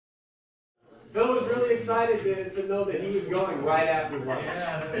Phil was really excited to know that he was going right after lunch.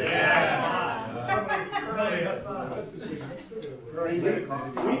 We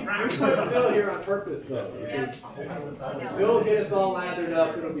put Phil here on purpose, though, because Phil will get us all lathered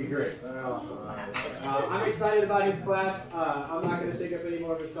up. It'll be great. I'm excited about his class. I'm not going to take up any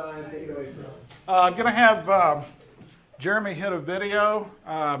more of his time. Take it away, Phil. I'm going to have Jeremy hit a video.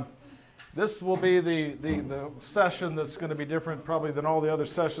 This will be the session that's going to be different probably than all the other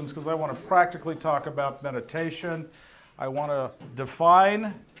sessions because I want to practically talk about meditation. I want to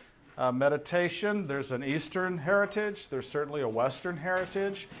define meditation. There's an Eastern heritage. There's certainly a Western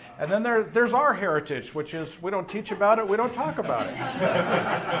heritage. And then there's our heritage, which is we don't teach about it, we don't talk about it.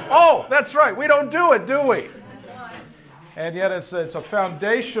 Oh, that's right. We don't do it, do we? And yet it's a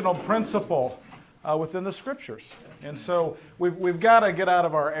foundational principle within the Scriptures. And so we've got to get out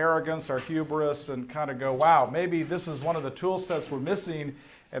of our arrogance, our hubris, and kind of go, wow, maybe this is one of the tool sets we're missing,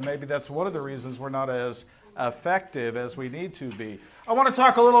 and maybe that's one of the reasons we're not as effective as we need to be. I want to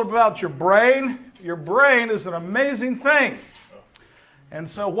talk a little about your brain. Your brain is an amazing thing. And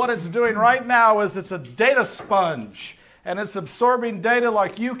so what it's doing right now is it's a data sponge. And it's absorbing data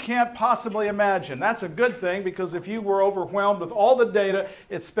like you can't possibly imagine. That's a good thing because if you were overwhelmed with all the data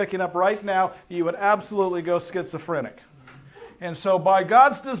it's picking up right now, you would absolutely go schizophrenic. And so by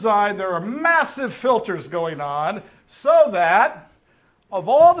God's design, there are massive filters going on so that of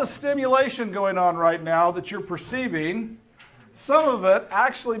all the stimulation going on right now that you're perceiving, some of it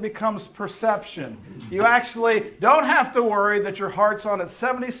actually becomes perception. You actually don't have to worry that your heart's on its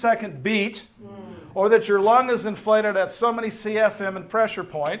 72nd beat or that your lung is inflated at so many CFM and pressure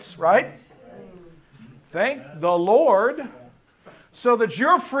points, right? Thank the Lord, so that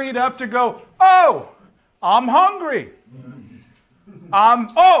you're freed up to go, oh, I'm hungry.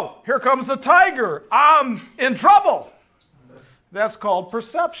 Oh, here comes a tiger. I'm in trouble. That's called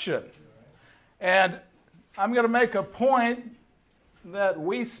perception. And I'm going to make a point that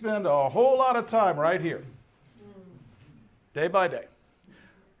we spend a whole lot of time right here, day by day.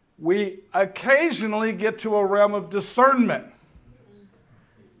 We occasionally get to a realm of discernment.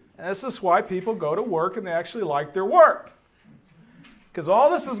 And this is why people go to work and they actually like their work. Because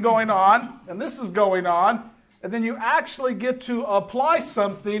all this is going on, and this is going on, and then you actually get to apply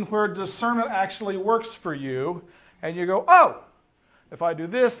something where discernment actually works for you, and you go, oh, if I do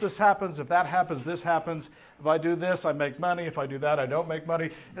this, this happens. If that happens, this happens. If I do this, I make money. If I do that, I don't make money.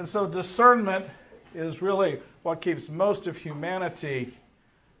 And so discernment is really what keeps most of humanity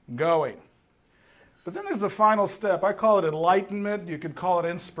going. But then there's the final step. I call it enlightenment. You could call it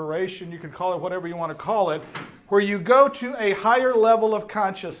inspiration. You could call it whatever you want to call it, where you go to a higher level of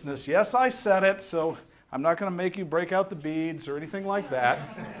consciousness. Yes, I said it, so I'm not going to make you break out the beads or anything like that.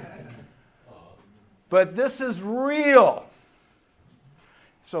 But this is real.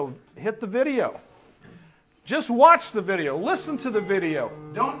 So hit the video. Just watch the video. Listen to the video.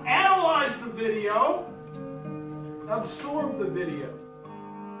 Don't analyze the video. Absorb the video.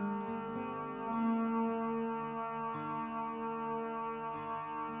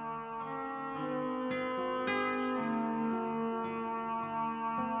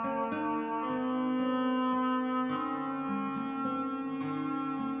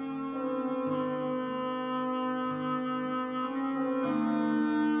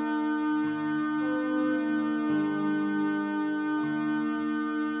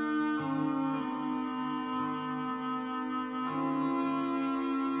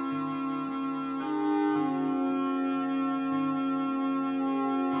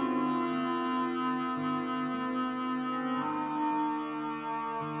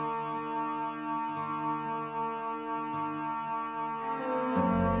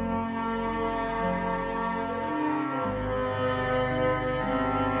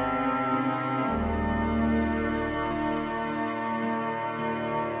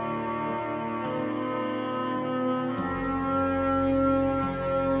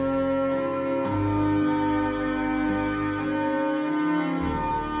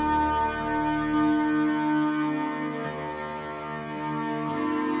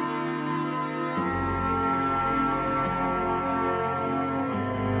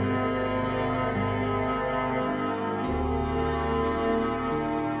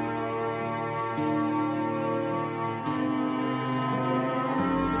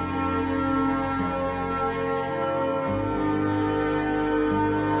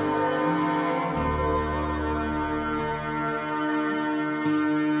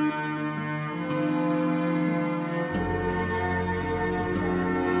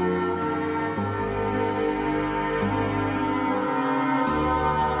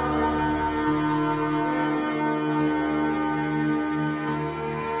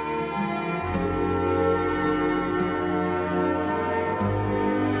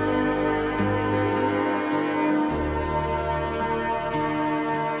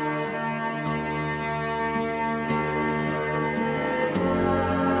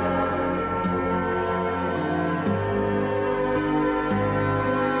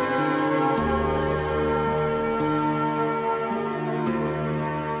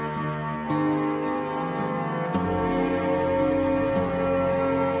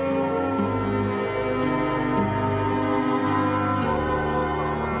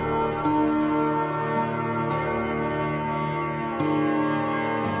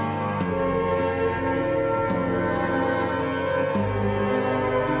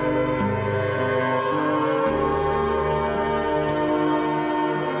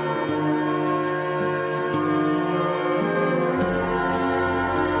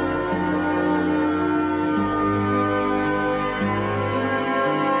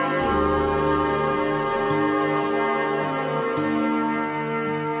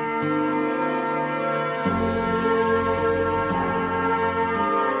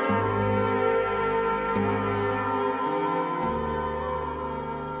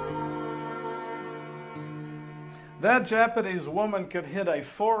 That Japanese woman could hit a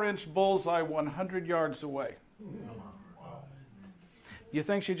 4-inch bullseye 100 yards away. You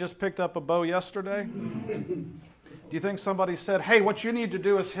think she just picked up a bow yesterday? Do you think somebody said, hey, what you need to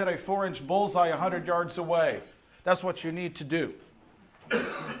do is hit a 4-inch bullseye 100 yards away? That's what you need to do.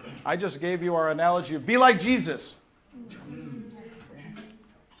 I just gave you our analogy of be like Jesus.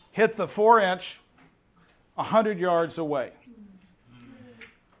 Hit the 4-inch 100 yards away.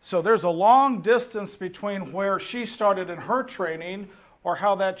 So there's a long distance between where she started in her training or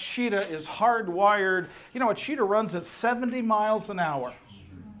how that cheetah is hardwired. You know, a cheetah runs at 70 miles an hour.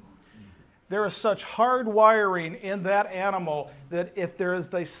 There is such hard wiring in that animal that if there is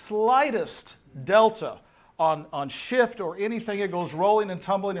the slightest delta on shift or anything, it goes rolling and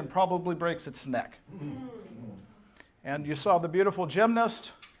tumbling and probably breaks its neck. And you saw the beautiful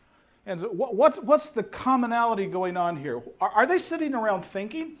gymnast. And what's the commonality going on here? Are they sitting around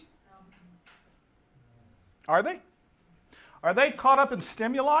thinking? Are they? Are they caught up in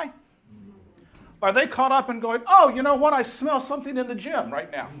stimuli? Are they caught up in going, oh, you know what? I smell something in the gym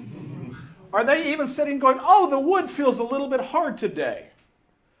right now. Are they even sitting going, oh, the wood feels a little bit hard today?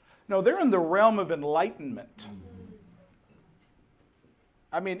 No, they're in the realm of enlightenment.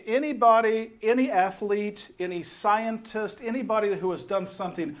 I mean, anybody, any athlete, any scientist, anybody who has done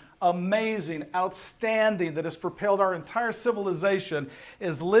something amazing, outstanding, that has propelled our entire civilization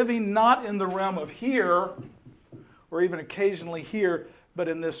is living not in the realm of here, or even occasionally here, but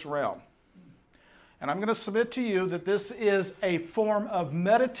in this realm. And I'm going to submit to you that this is a form of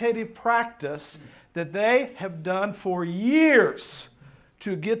meditative practice that they have done for years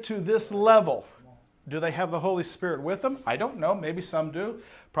to get to this level. Do they have the Holy Spirit with them? I don't know. Maybe some do.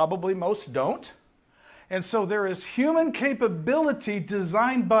 Probably most don't. And so there is human capability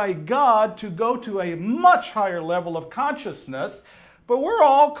designed by God to go to a much higher level of consciousness, but we're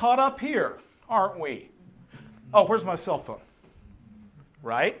all caught up here, aren't we? Oh, where's my cell phone?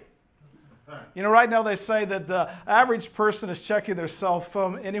 Right? You know, right now they say that the average person is checking their cell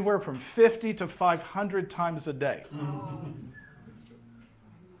phone anywhere from 50 to 500 times a day.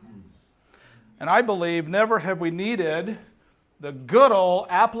 And I believe never have we needed the good old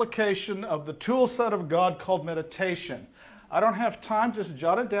application of the tool set of God called meditation. I don't have time, just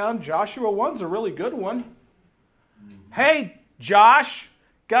jot it down. Joshua 1's a really good one. Hey, Josh,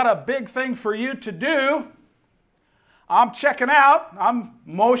 got a big thing for you to do. I'm checking out. I'm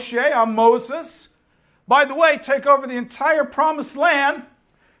Moshe. I'm Moses. By the way, take over the entire promised land.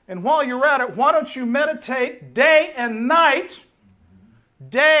 And while you're at it, why don't you meditate day and night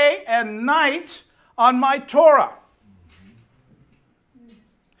on my Torah?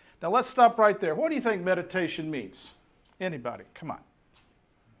 Now let's stop right there. What do you think meditation means? Anybody? Come on.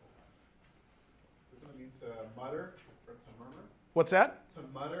 Does it mean to mutter or to murmur? What's that? To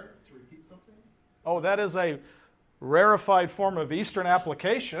mutter, to repeat something? Oh, that is a rarefied form of Eastern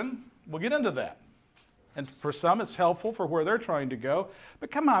application. We'll get into that. And for some, it's helpful for where they're trying to go.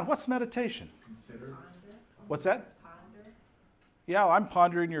 But come on, what's meditation? Consider. What's that? Ponder. Yeah, I'm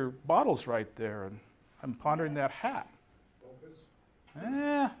pondering your bottles right there, and I'm pondering that hat. Focus.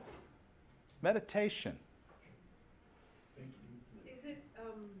 Meditation. Is it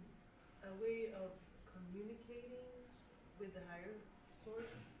a way of communicating with the higher source?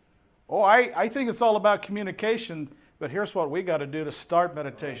 Oh, I think it's all about communication, but here's what we got to do to start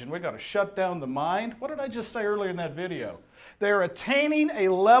meditation. We got to shut down the mind. What did I just say earlier in that video? They're attaining a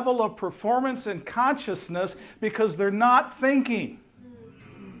level of performance and consciousness because they're not thinking.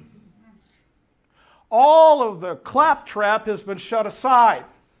 All of the claptrap has been shut aside.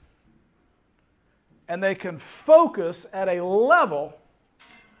 And they can focus at a level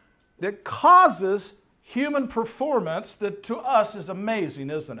that causes human performance that to us is amazing,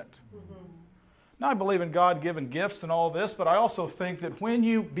 isn't it? Now, I believe in God-given gifts and all this, but I also think that when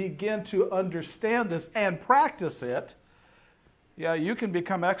you begin to understand this and practice it, yeah, you can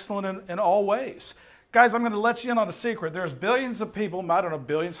become excellent in all ways. Guys, I'm going to let you in on a secret. There's billions of people, I don't know,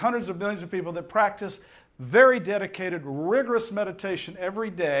 billions, hundreds of billions of people that practice very dedicated, rigorous meditation every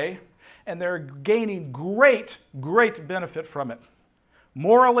day, and they're gaining great, great benefit from it.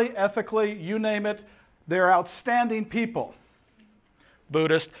 Morally, ethically, you name it, they're outstanding people.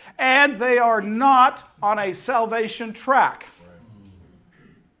 Buddhist, and they are not on a salvation track.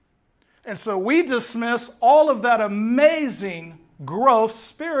 And so we dismiss all of that amazing growth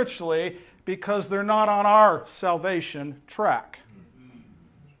spiritually because they're not on our salvation track.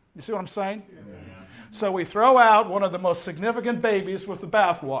 You see what I'm saying? So we throw out one of the most significant babies with the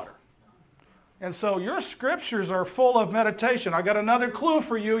bathwater. And so your scriptures are full of meditation. I got another clue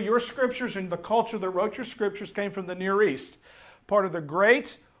for you. Your scriptures and the culture that wrote your scriptures came from the Near East, part of the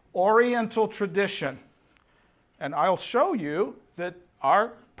great Oriental tradition. And I'll show you that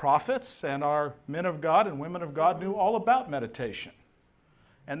our prophets and our men of God and women of God knew all about meditation.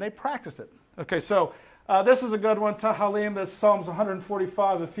 And they practiced it. Okay, so this is a good one. Tahalim, that's Psalms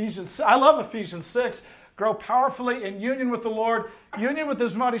 145, Ephesians. I love Ephesians 6. Grow powerfully in union with the Lord, union with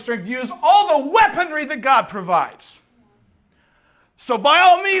His mighty strength. Use all the weaponry that God provides. So by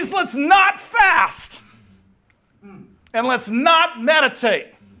all means, let's not fast. And let's not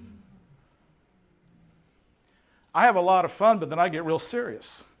meditate. I have a lot of fun, but then I get real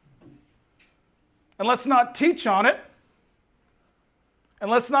serious. And let's not teach on it. And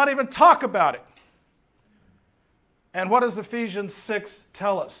let's not even talk about it. And what does Ephesians 6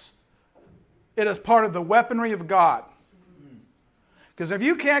 tell us? It is part of the weaponry of God. Because if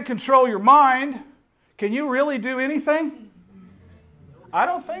you can't control your mind, can you really do anything? I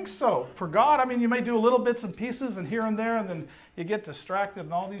don't think so. For God, I mean, you may do little bits and pieces and here and there, and then you get distracted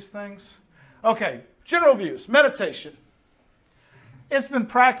and all these things. Okay, general views. Meditation. It's been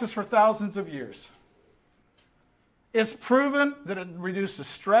practiced for thousands of years. It's proven that it reduces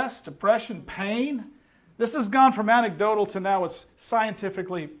stress, depression, pain. This has gone from anecdotal to now it's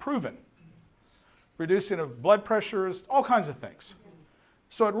scientifically proven. Reducing of blood pressures, all kinds of things.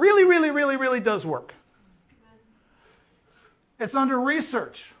 So it really, really, really, really does work. It's under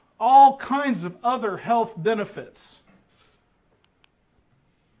research. All kinds of other health benefits.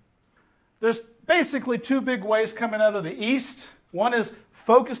 There's basically two big ways coming out of the East. One is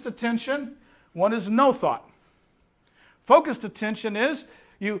focused attention. One is no thought. Focused attention is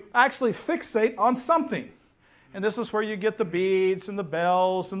you actually fixate on something. And this is where you get the beads and the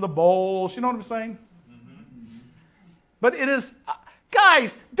bells and the bowls. You know what I'm saying? But it is,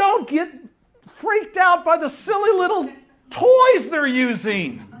 guys, don't get freaked out by the silly little toys they're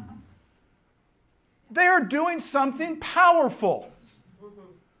using. They're doing something powerful.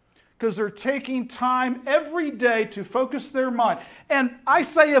 Because they're taking time every day to focus their mind. And I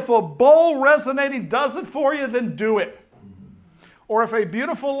say if a bowl resonating does it for you, then do it. Or if a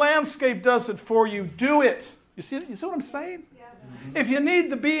beautiful landscape does it for you, do it. You see what I'm saying? Yeah. If you need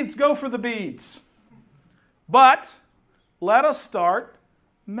the beads, go for the beads. But let us start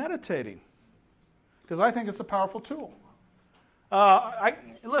meditating. Because I think it's a powerful tool.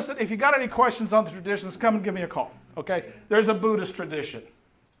 Listen, if you got any questions on the traditions, come and give me a call. Okay? There's a Buddhist tradition.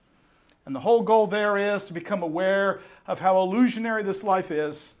 And the whole goal there is to become aware of how illusionary this life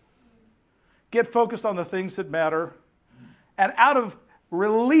is. Get focused on the things that matter. And out of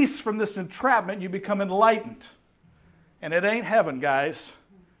release from this entrapment, you become enlightened. And it ain't heaven, guys.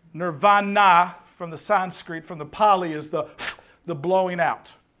 Nirvana, from the Sanskrit, from the Pali, is the blowing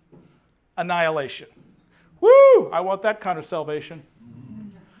out. Annihilation. Woo! I want that kind of salvation.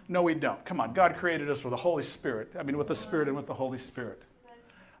 No, we don't. Come on. God created us with the Holy Spirit. I mean, with the Spirit and with the Holy Spirit.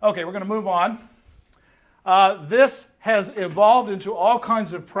 Okay, we're going to move on. This has evolved into all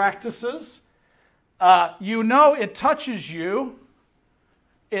kinds of practices. You know it touches you.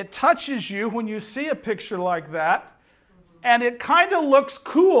 It touches you when you see a picture like that. And it kind of looks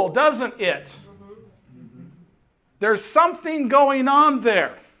cool, doesn't it? There's something going on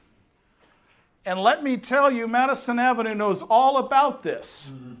there. And let me tell you, Madison Avenue knows all about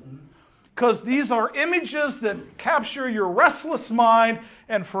this. Because these are images that capture your restless mind,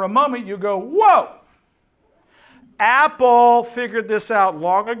 and for a moment you go, whoa! Apple figured this out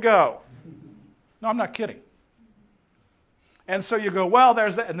long ago. No, I'm not kidding. And so you go, well,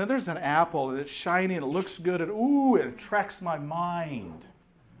 there's that, and then there's an apple, and it's shiny, and it looks good, and ooh, it attracts my mind.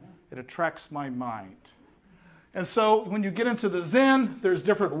 It attracts my mind. And so when you get into the Zen, there's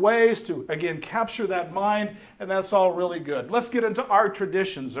different ways to, again, capture that mind, and that's all really good. Let's get into our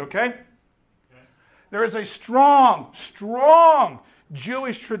traditions, okay? There is a strong, strong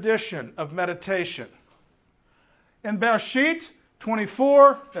Jewish tradition of meditation. In Bereshit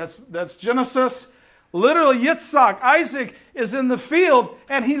 24, that's Genesis, literally Yitzhak, Isaac, is in the field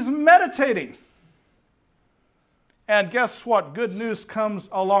and he's meditating. And guess what? Good news comes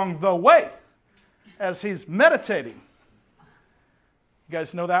along the way as he's meditating. You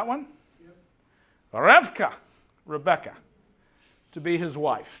guys know that one? Yep. Rebecca, to be his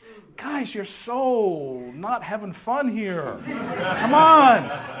wife. Guys, you're so not having fun here. Come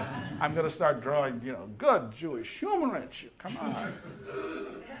on. I'm going to start drawing, good Jewish humor at you. Come on.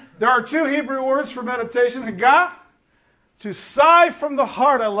 There are two Hebrew words for meditation. Hagah, to sigh from the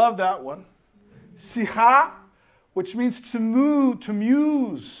heart. I love that one. Siha, which means to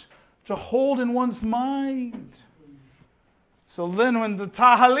muse, to hold in one's mind. So then when the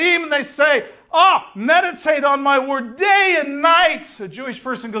Tahalim, they say, meditate on my word day and night. A Jewish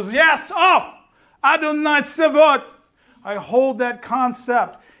person goes, yes, Adonai Tzevot. I hold that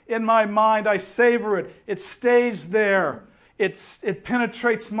concept in my mind. I savor it. It stays there. It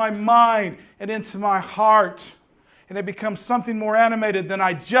penetrates my mind and into my heart. And it becomes something more animated than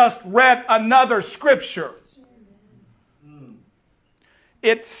I just read another scripture.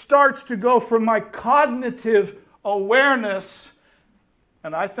 It starts to go from my cognitive awareness.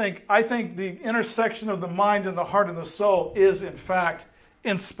 And I think the intersection of the mind and the heart and the soul is, in fact,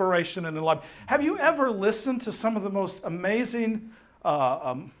 inspiration and enlightenment. Have you ever listened to some of the most amazing,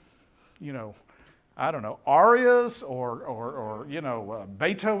 arias or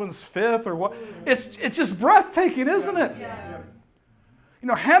Beethoven's Fifth or what? It's just breathtaking, isn't it?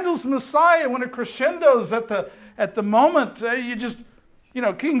 Yeah. Handel's Messiah, when it crescendos at the moment,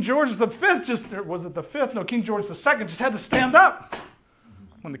 King George V, King George II just had to stand up.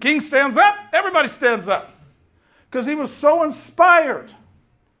 When the king stands up, everybody stands up. Because he was so inspired.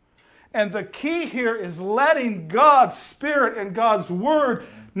 And the key here is letting God's Spirit and God's Word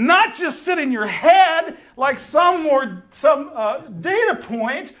not just sit in your head like some data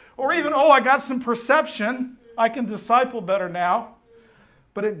point, or even, I got some perception, I can disciple better now.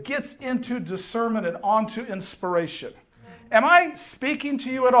 But it gets into discernment and onto inspiration. Am I speaking to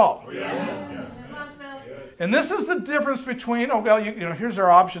you at all? Yes. And this is the difference between, here's our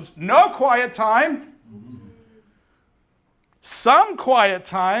options. No quiet time, some quiet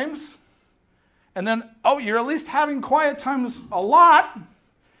times, and then, you're at least having quiet times a lot.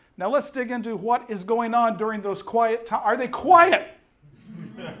 Now let's dig into what is going on during those quiet times. Are they quiet?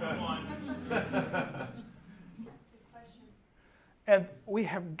 And we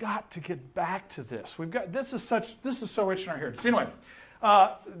have got to get back to this. This is so rich in our heritage. Anyway,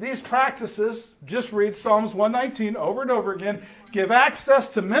 these practices, just read Psalms 119 over and over again, give access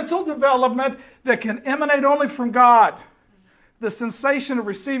to mental development that can emanate only from God. The sensation of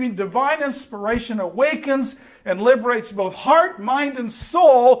receiving divine inspiration awakens and liberates both heart, mind, and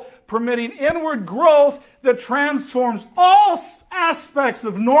soul, permitting inward growth that transforms all aspects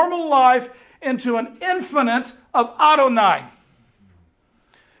of normal life into an infinite of Adonai.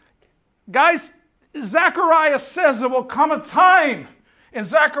 Guys, Zechariah says there will come a time in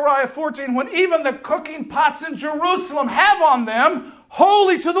Zechariah 14 when even the cooking pots in Jerusalem have on them,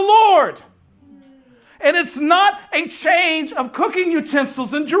 holy to the Lord. And it's not a change of cooking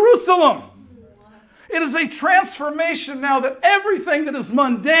utensils in Jerusalem. It is a transformation now that everything that is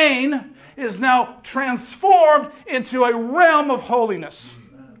mundane is now transformed into a realm of holiness.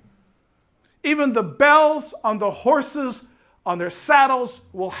 Even the bells on the horses on their saddles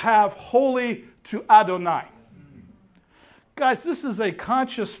will have holy to Adonai. Guys, this is a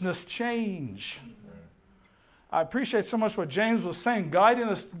consciousness change. I appreciate so much what James was saying, guiding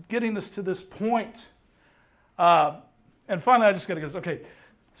us, getting us to this point. And finally, I just got to get this. Okay,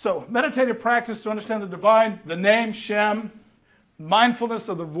 so meditative practice to understand the divine, the name Shem, mindfulness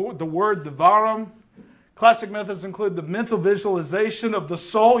of the word Devarim. Classic methods include the mental visualization of the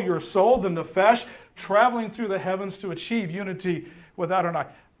soul, your soul, the nefesh, traveling through the heavens to achieve unity with Adonai.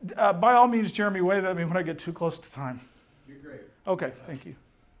 By all means, Jeremy, wave at me when I get too close to time. You're great. Okay, thank you.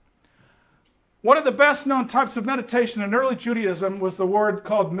 One of the best known types of meditation in early Judaism was the word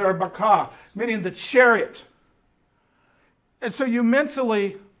called merbakah, meaning the chariot. And so you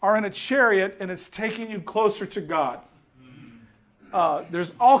mentally are in a chariot and it's taking you closer to God.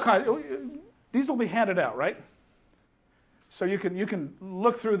 There's all kinds. These will be handed out, right? So you can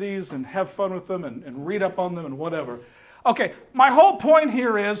look through these and have fun with them and read up on them and whatever. Okay, my whole point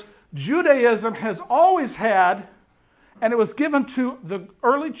here is Judaism has always had, and it was given to the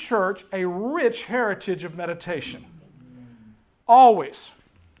early church, a rich heritage of meditation. Always.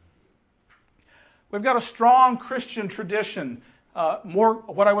 We've got a strong Christian tradition, more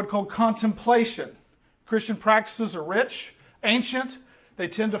what I would call contemplation. Christian practices are rich, ancient. They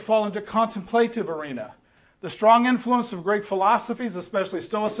tend to fall into contemplative arena. The strong influence of great philosophies, especially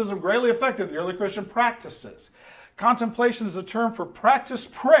Stoicism, greatly affected the early Christian practices. Contemplation is a term for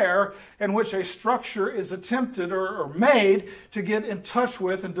practiced prayer in which a structure is attempted or made to get in touch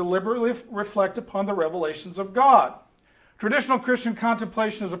with and deliberately reflect upon the revelations of God. Traditional Christian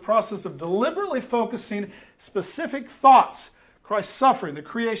contemplation is a process of deliberately focusing specific thoughts, Christ's suffering, the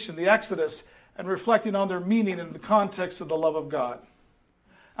creation, the Exodus, and reflecting on their meaning in the context of the love of God.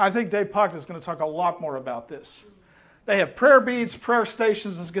 I think Dave Pock is going to talk a lot more about this. They have prayer beads, prayer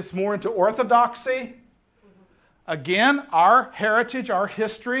stations. This gets more into orthodoxy. Again, our heritage, our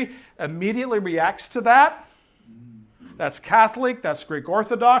history immediately reacts to that. That's Catholic, that's Greek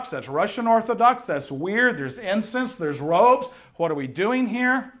Orthodox, that's Russian Orthodox, that's weird, there's incense, there's robes. What are we doing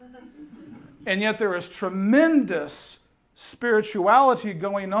here? And yet there is tremendous spirituality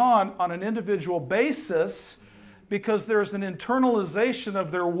going on an individual basis because there's an internalization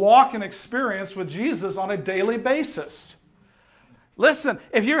of their walk and experience with Jesus on a daily basis. Listen,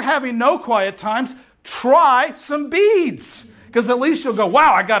 if you're having no quiet times, try some beads, because at least you'll go,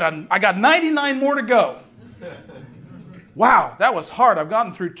 wow, I got 99 more to go. Wow, that was hard. I've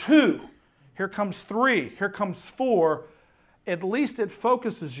gotten through 2. Here comes 3. Here comes 4. At least it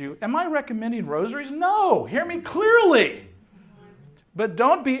focuses you. Am I recommending rosaries? No. Hear me clearly. But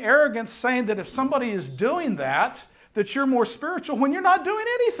don't be arrogant saying that if somebody is doing that you're more spiritual when you're not doing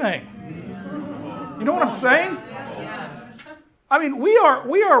anything. You know what I'm saying? I mean, we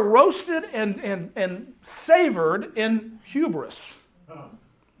are roasted and savored in hubris.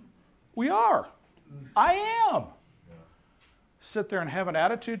 We are. I am. Sit there and have an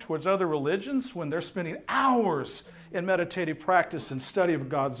attitude towards other religions when they're spending hours in meditative practice and study of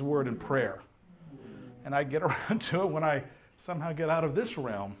God's Word and prayer. And I get around to it when I somehow get out of this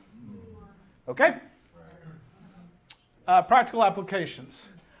realm. Okay? Practical applications.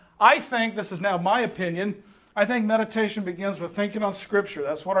 I think, this is now my opinion, I think meditation begins with thinking on Scripture.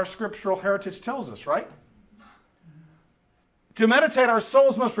 That's what our scriptural heritage tells us, right? To meditate, our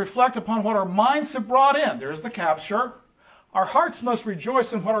souls must reflect upon what our minds have brought in. There's the capture. Our hearts must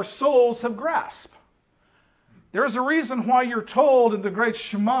rejoice in what our souls have grasped. There's a reason why you're told in the great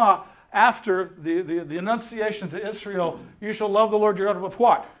Shema after the annunciation to Israel, you shall love the Lord your God with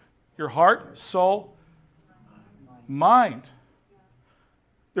what? Your heart, soul, mind.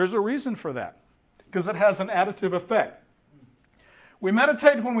 There's a reason for that, because it has an additive effect. We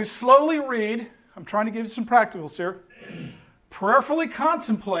meditate when we slowly read. I'm trying to give you some practicals here. Prayerfully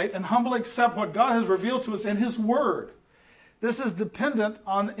contemplate and humbly accept what God has revealed to us in His Word. This is dependent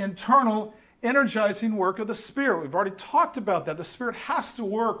on internal energizing work of the Spirit. We've already talked about that. The Spirit has to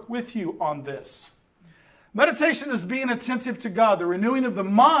work with you on this. Meditation is being attentive to God. The renewing of the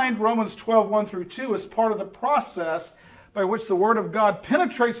mind, Romans 12, 1-2, is part of the process by which the Word of God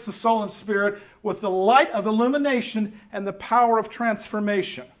penetrates the soul and spirit with the light of illumination and the power of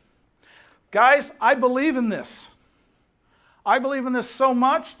transformation. Guys, I believe in this. I believe in this so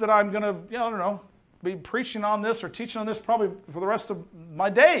much that I'm going to, be preaching on this or teaching on this probably for the rest of my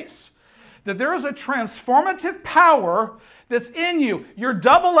days. That there is a transformative power that's in you. Your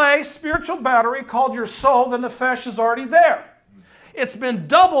AA spiritual battery called your soul, the nefesh, is already there. It's been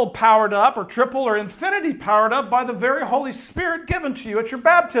double powered up or triple or infinity powered up by the very Holy Spirit given to you at your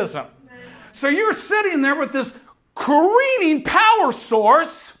baptism. So you're sitting there with this careening power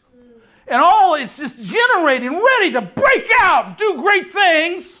source and all it's just generating, ready to break out and do great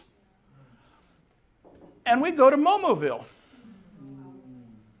things. And we go to Momoville.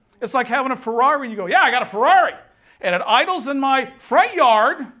 It's like having a Ferrari and you go, yeah, I got a Ferrari. And it idles in my front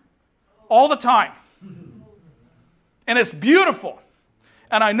yard all the time. And it's beautiful.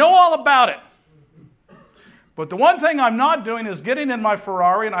 And I know all about it. But the one thing I'm not doing is getting in my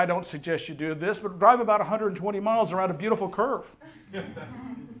Ferrari, and I don't suggest you do this, but drive about 120 miles around a beautiful curve.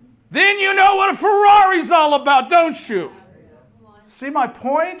 Then you know what a Ferrari's all about, don't you? See my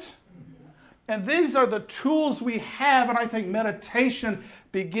point? And these are the tools we have, and I think meditation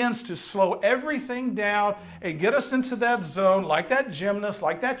begins to slow everything down and get us into that zone, like that gymnast,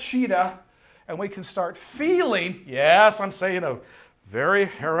 like that cheetah, and we can start feeling, yes, I'm saying a very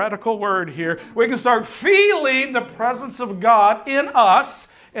heretical word here, we can start feeling the presence of God in us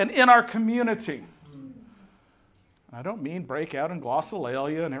and in our community. I don't mean break out in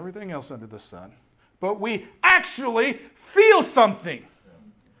glossolalia and everything else under the sun, but we actually feel something.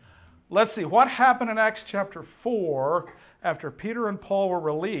 Let's see, what happened in Acts chapter 4 after Peter and Paul were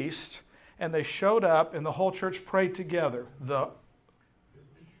released and they showed up and the whole church prayed together? The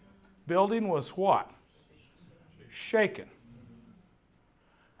building was what? Shaken.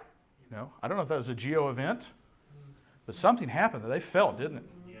 I don't know if that was a geo event, but something happened that they felt, didn't it?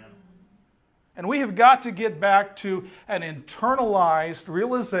 Yeah. And we have got to get back to an internalized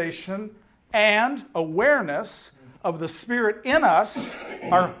realization and awareness of the Spirit in us,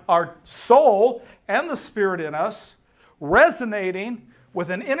 our soul and the Spirit in us, resonating with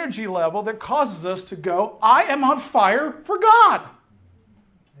an energy level that causes us to go, I am on fire for God.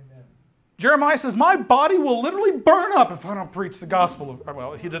 Amen. Jeremiah says, my body will literally burn up if I don't preach the gospel.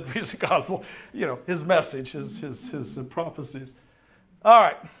 Well, he didn't preach the gospel, his message, his prophecies. All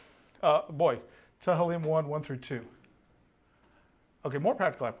right. Tehillim 1:1-2. Okay, more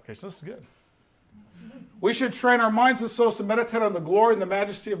practical application. This is good. We should train our minds and souls to meditate on the glory and the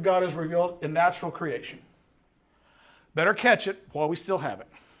majesty of God as revealed in natural creation. Better catch it while we still have it.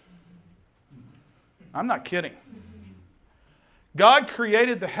 I'm not kidding. God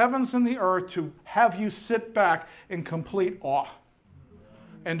created the heavens and the earth to have you sit back in complete awe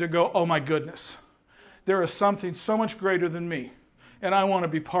and to go, oh my goodness. there is something so much greater than me. And I want to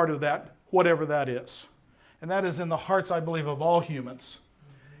be part of that, whatever that is. And that is in the hearts, I believe, of all humans.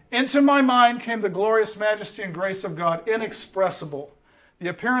 Into my mind came the glorious majesty and grace of God, inexpressible. The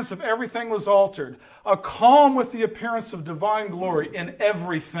appearance of everything was altered. A calm with the appearance of divine glory in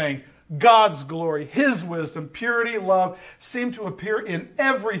everything. God's glory, His wisdom, purity, love seemed to appear in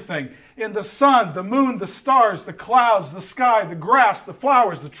everything. In the sun, the moon, the stars, the clouds, the sky, the grass, the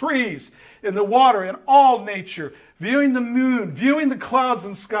flowers, the trees, in the water, in all nature. Viewing the moon, viewing the clouds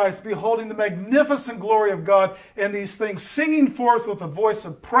and skies, beholding the magnificent glory of God in these things, singing forth with a voice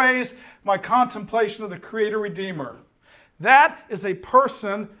of praise my contemplation of the Creator Redeemer. That is a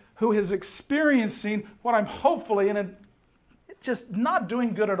person who is experiencing what I'm hopefully in just not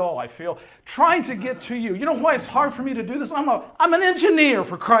doing good at all, I feel, trying to get to you. You know why it's hard for me to do this? I'm an engineer,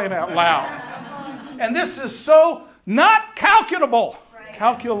 for crying out loud. And this is so not calculable. Right.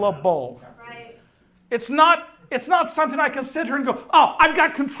 Calculable. Right. It's not something I can sit here and go, oh, I've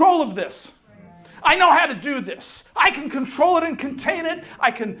got control of this. Right. I know how to do this. I can control it and contain it. I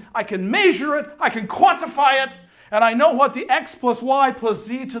can measure it. I can quantify it. And I know what the x plus y plus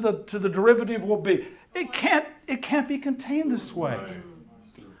z to the derivative will be. It can't be contained this way.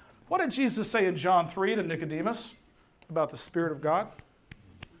 What did Jesus say in John 3 to Nicodemus about the Spirit of God?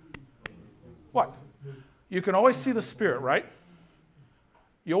 What? You can always see the Spirit, right?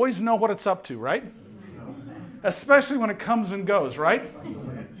 You always know what it's up to, right? Especially when it comes and goes, right?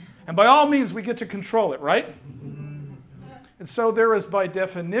 And by all means, we get to control it, right? And so there is, by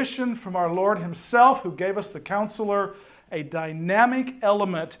definition, from our Lord Himself, who gave us the Counselor, a dynamic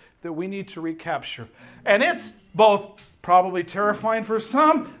element that we need to recapture. And it's both probably terrifying for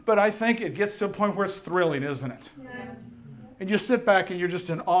some, but I think it gets to a point where it's thrilling, isn't it? Yeah. And you sit back and you're just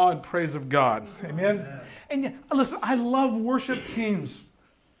in awe and praise of God. Amen? Yeah. And you, listen, I love worship teams.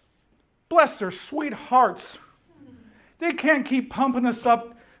 Bless their sweet hearts. They can't keep pumping us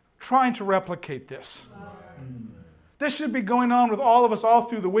up trying to replicate this. This should be going on with all of us all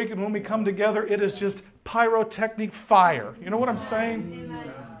through the week, and when we come together, it is just pyrotechnic fire. You know what I'm saying?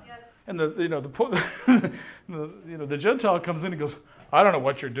 Amen. And the Gentile comes in and goes, I don't know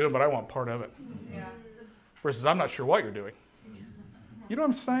what you're doing, but I want part of it. Yeah. Versus, I'm not sure what you're doing. You know what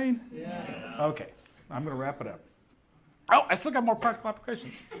I'm saying? Yeah. Okay, I'm going to wrap it up. Oh, I still got more practical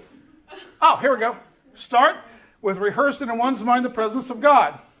applications. Oh, here we go. Start with rehearsing in one's mind the presence of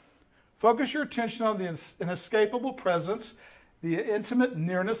God. Focus your attention on the inescapable presence, the intimate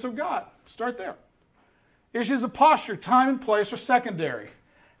nearness of God. Start there. Issues of posture, time and place are secondary,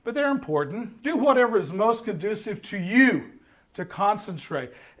 but they're important. Do whatever is most conducive to you to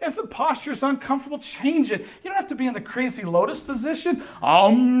concentrate. If the posture is uncomfortable, change it. You don't have to be in the crazy lotus position.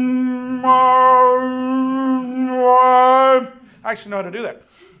 I actually know how to do that.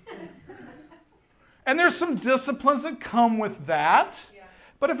 And there's some disciplines that come with that.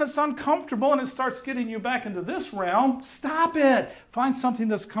 But if it's uncomfortable and it starts getting you back into this realm, stop it. Find something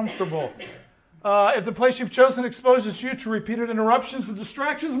that's comfortable. If the place you've chosen exposes you to repeated interruptions and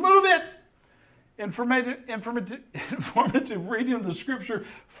distractions, move it. Informative reading of the Scripture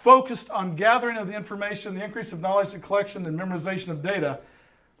focused on gathering of the information, the increase of knowledge, the collection and memorization of data.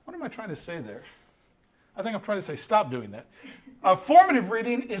 What am I trying to say there? I think I'm trying to say stop doing that. Formative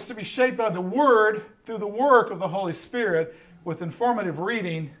reading is to be shaped by the Word through the work of the Holy Spirit. With informative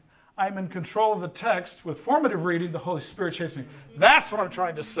reading, I'm in control of the text. With formative reading, the Holy Spirit shapes me. That's what I'm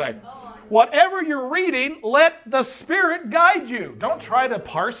trying to say. Whatever you're reading, let the Spirit guide you. Don't try to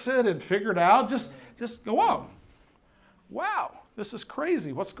parse it and figure it out. Just go on. Wow, this is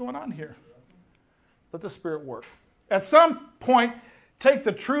crazy. What's going on here? Let the Spirit work. At some point, take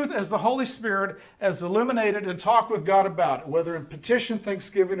the truth as the Holy Spirit has illuminated and talk with God about it, whether in petition,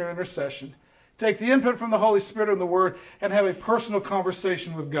 thanksgiving, or intercession. Take the input from the Holy Spirit and the Word and have a personal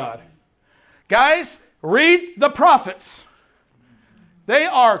conversation with God. Guys, read the prophets. They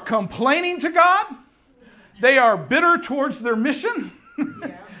are complaining to God. They are bitter towards their mission.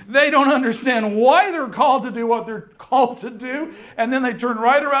 Yeah. They don't understand why they're called to do what they're called to do. And then they turn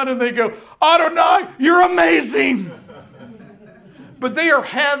right around and they go, Adonai, you're amazing. But they are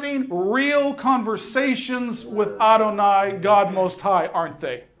having real conversations with Adonai, God Most High, aren't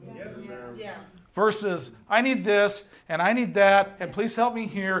they? Yeah. Versus, I need this, and I need that, and please help me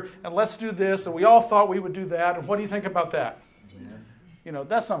here, and let's do this, and we all thought we would do that, and what do you think about that? Yeah. You know,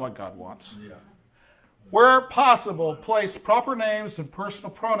 that's not what God wants. Yeah. Where possible, place proper names and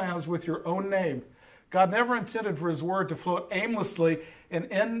personal pronouns with your own name. God never intended for His Word to float aimlessly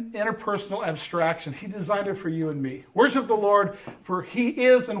an interpersonal abstraction. He designed it for you and me. Worship the Lord for He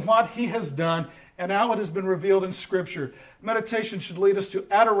is and what He has done and how it has been revealed in Scripture. Meditation should lead us to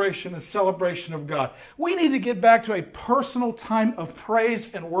adoration and celebration of God. We need to get back to a personal time of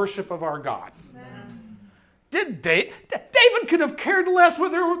praise and worship of our God. David could have cared less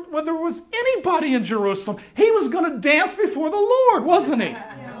whether there was anybody in Jerusalem. He was going to dance before the Lord, wasn't he?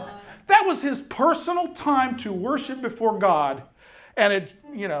 That was his personal time to worship before God. And it,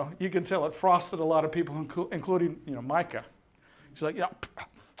 you can tell it frosted a lot of people, including, Micah. She's like,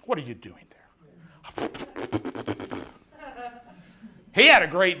 what are you doing there? He had a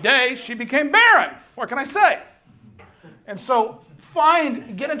great day. She became barren. What can I say? And so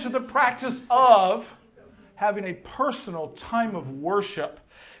get into the practice of having a personal time of worship.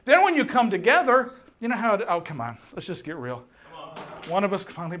 Then when you come together, you know how, come on, let's just get real. One of us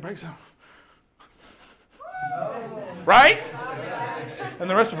finally breaks out. Right? And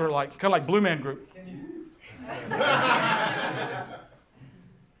the rest of her are kind of like Blue Man Group.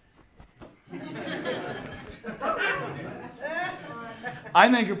 I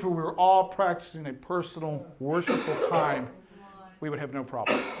think if we were all practicing a personal, worshipful time, we would have no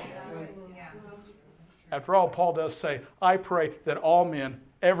problem. After all, Paul does say, I pray that all men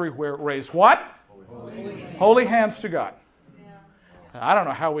everywhere raise what? Holy hands to God. I don't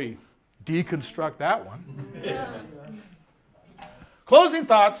know how we deconstruct that one. Closing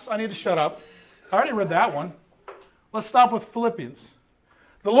thoughts. I need to shut up. I already read that one. Let's stop with Philippians.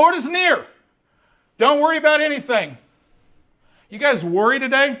 The Lord is near. Don't worry about anything. You guys worry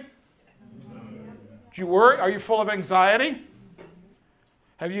today? Do you worry? Are you full of anxiety?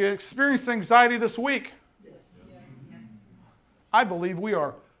 Have you experienced anxiety this week? I believe we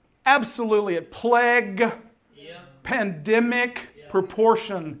are absolutely at plague, pandemic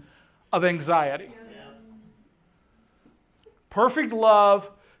proportion of anxiety. Perfect love,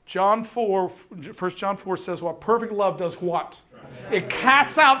 John 4, 1 John 4 says what? Perfect love does what? It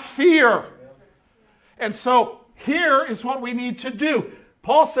casts out fear. And so here is what we need to do.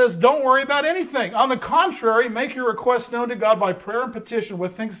 Paul says, don't worry about anything. On the contrary, make your requests known to God by prayer and petition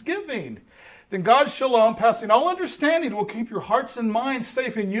with thanksgiving. Then God's shalom, passing all understanding, will keep your hearts and minds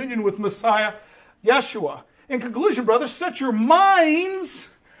safe in union with Messiah, Yeshua. In conclusion, brothers, set your minds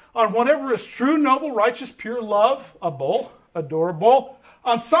on whatever is true, noble, righteous, pure, lovable, adorable,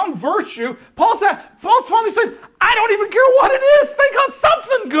 on some virtue. Paul finally said, I don't even care what it is. Think on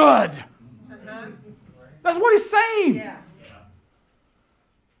something good. That's what he's saying. Yeah.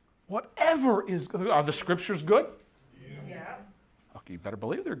 Whatever is good. Are the scriptures good? Yeah. Okay, you better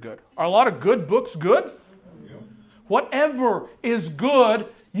believe they're good. Are a lot of good books good? Yeah. Whatever is good,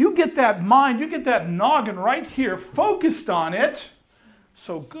 you get that mind, you get that noggin right here, focused on it,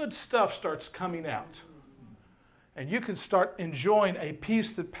 so good stuff starts coming out. And you can start enjoying a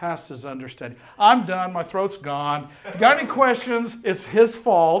peace that passes understanding. I'm done. My throat's gone. If you got any questions, it's his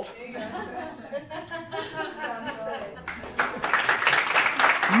fault.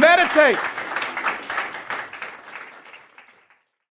 Meditate.